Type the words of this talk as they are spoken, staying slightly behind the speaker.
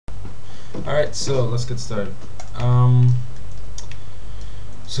Alright, so let's get started.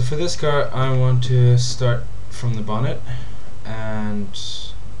 So for this car, I want to start from the bonnet and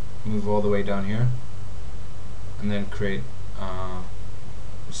move all the way down here, and then create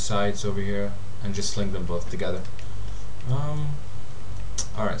sides over here and just link them both together.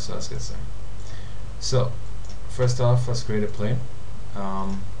 Alright, so let's get started. So first off, let's create a plane.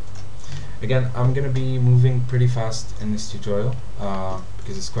 Again, I'm going to be moving pretty fast in this tutorial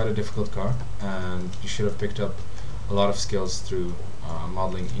because it's quite a difficult car, and you should have picked up a lot of skills through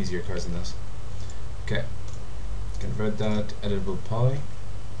modeling easier cars than this. Okay, convert that to editable poly,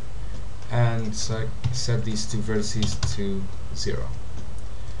 and set these two vertices to 0.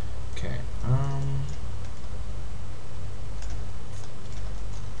 Okay.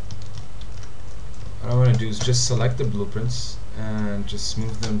 What I want to do is just select the blueprints and just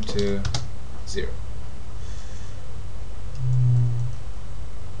move them to 0.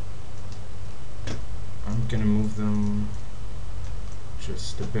 I'm gonna move them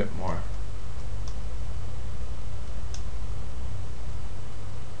just a bit more.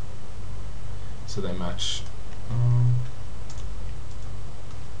 So they match.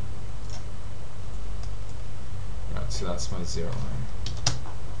 Right, so that's my 0 line.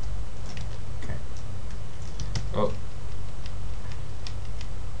 Okay. Oh.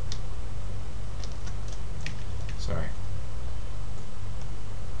 Sorry.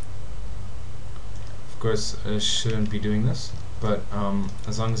 Of course, I shouldn't be doing this, but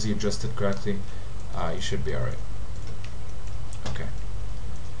as long as you adjust it correctly, you should be alright. Okay.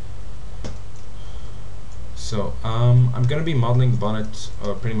 So I'm going to be modeling the bonnet,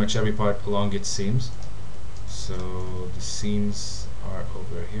 or pretty much every part along its seams. So the seams are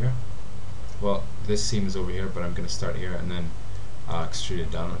over here. Well, this seam is over here, but I'm going to start here and then extrude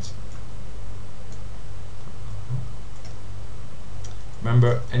it downwards.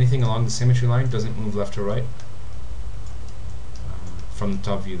 Remember, anything along the symmetry line doesn't move left or right. From the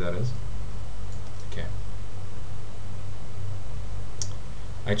top view, that is. Okay.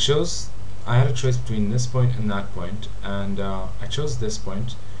 I had a choice between this point and that point, and I chose this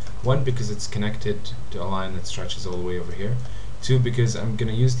point. 1, because it's connected to a line that stretches all the way over here. 2, because I'm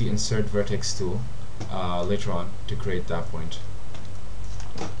going to use the insert vertex tool later on to create that point.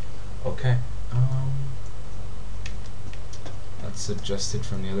 Okay. Let's adjust it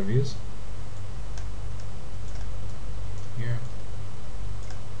from the other views. Here.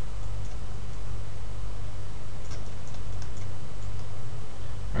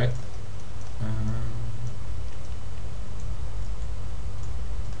 Right.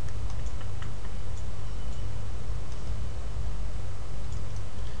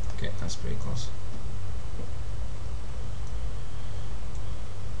 Okay, that's pretty close.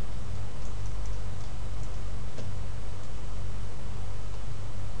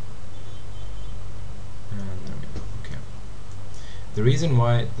 The reason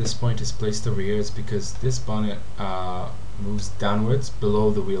why this point is placed over here is because this bonnet moves downwards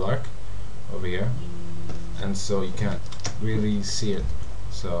below the wheel arc over here, and so you can't really see it,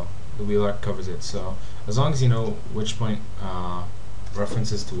 so the wheel arc covers it. So as long as you know which point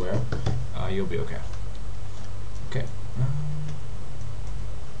references to where, you'll be okay. Okay,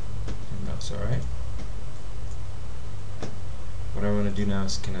 and that's alright. What I want to do now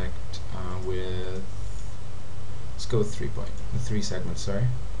is connect with, let's go with 3 segments, sorry.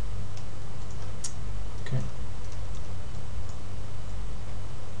 Okay.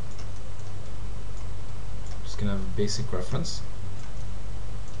 Just gonna have a basic reference.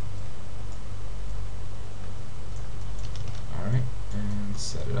 Alright, and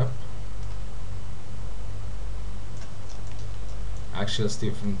set it up. Actually, let's do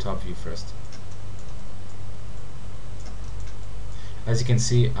it from the top view first. As you can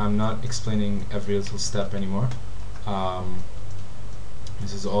see, I'm not explaining every little step anymore.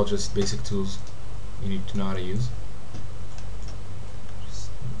 This is all just basic tools you need to know how to use.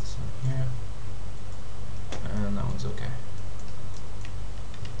 Just put this one here, and that one's okay.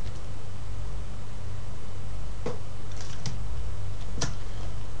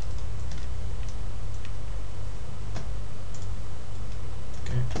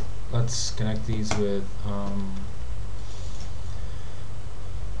 Okay, let's connect these with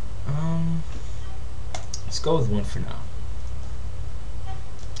let's go with 1 for now.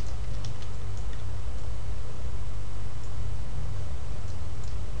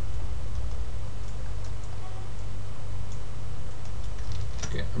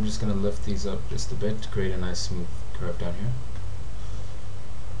 Okay, I'm just going to lift these up just a bit to create a nice smooth curve down here.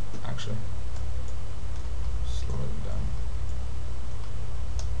 Actually, slow them down.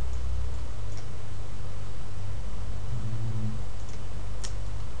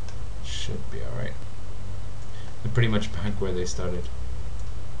 should be alright. They're pretty much back where they started.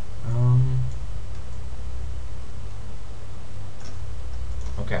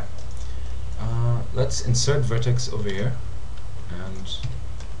 Okay. Let's insert vertex over here and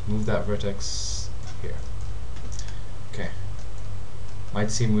move that vertex here. Okay.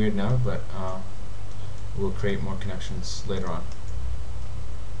 Might seem weird now, but we'll create more connections later on.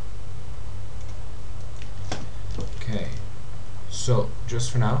 Okay. So,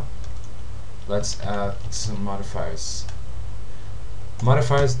 just for now, let's add some modifiers.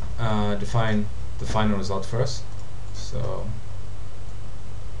 Modifiers define the final result for us. So,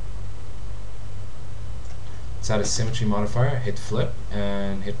 let's add a symmetry modifier, hit flip,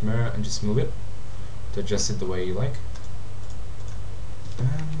 and hit mirror, and just move it to adjust it the way you like. And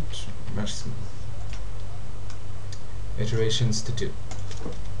mesh smooth. Iterations to 2.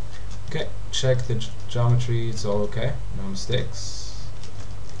 Okay, check the geometry, it's all okay, no mistakes.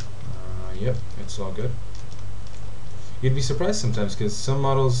 Yep, it's all good. You'd be surprised sometimes because some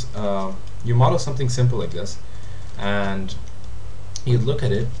models, you model something simple like this, and you'd look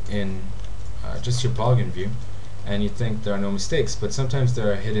at it in just your polygon view, and you'd think there are no mistakes, but sometimes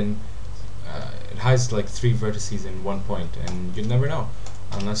there are hidden, it hides like 3 vertices in 1 point, and you'd never know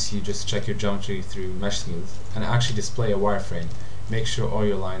unless you just check your geometry through mesh smooth and actually display a wireframe. Make sure all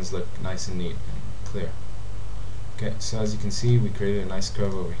your lines look nice and neat and clear. Okay, so as you can see, we created a nice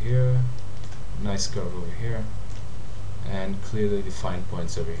curve over here, nice curve over here, and clearly defined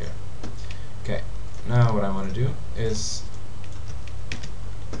points over here. Okay, now what I want to do is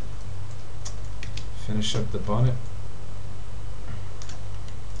finish up the bonnet.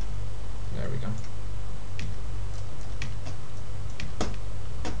 There we go.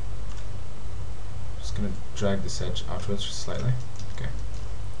 Just going to drag this edge outwards just slightly. Okay.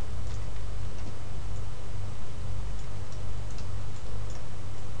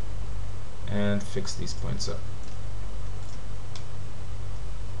 And fix these points up.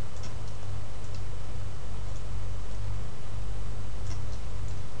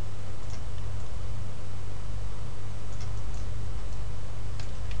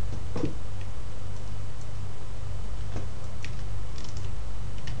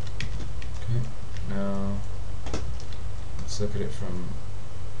 Look at it from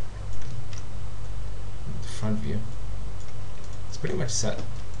the front view. It's pretty much set.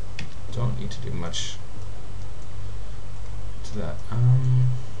 Don't need to do much to that.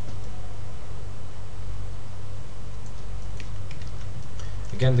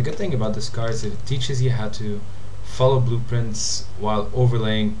 Again, the good thing about this car is that it teaches you how to follow blueprints while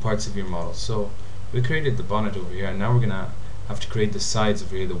overlaying parts of your model. So we created the bonnet over here, and now we're gonna have to create the sides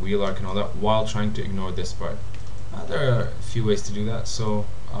over here, the wheel arc and all that, while trying to ignore this part. There are a few ways to do that, so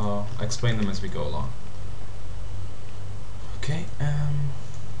I'll explain them as we go along. Okay,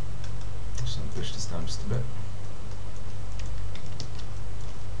 just gonna push this down just a bit.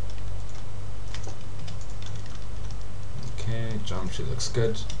 Okay, geometry looks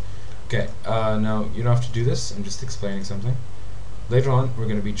good. Okay, now you don't have to do this, I'm just explaining something. Later on, we're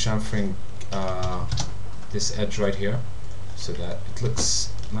going to be chamfering this edge right here, so that it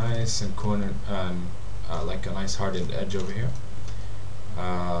looks nice and cornered, like a nice hardened edge over here.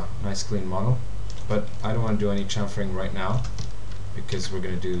 Nice clean model, but I don't want to do any chamfering right now because we're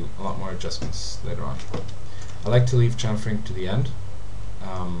going to do a lot more adjustments later on. I like to leave chamfering to the end,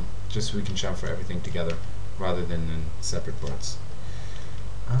 just so we can chamfer everything together rather than in separate parts.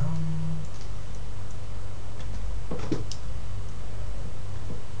 Okay,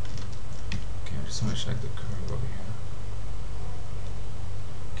 I just want to check the curve over here.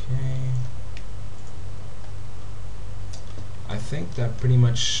 Okay. I think that pretty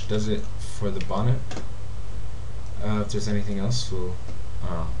much does it for the bonnet. If there's anything else, we'll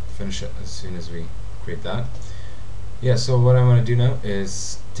finish it as soon as we create that. Yeah, so what I want to do now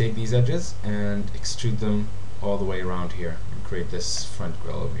is take these edges and extrude them all the way around here and create this front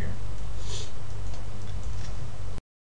grille over here.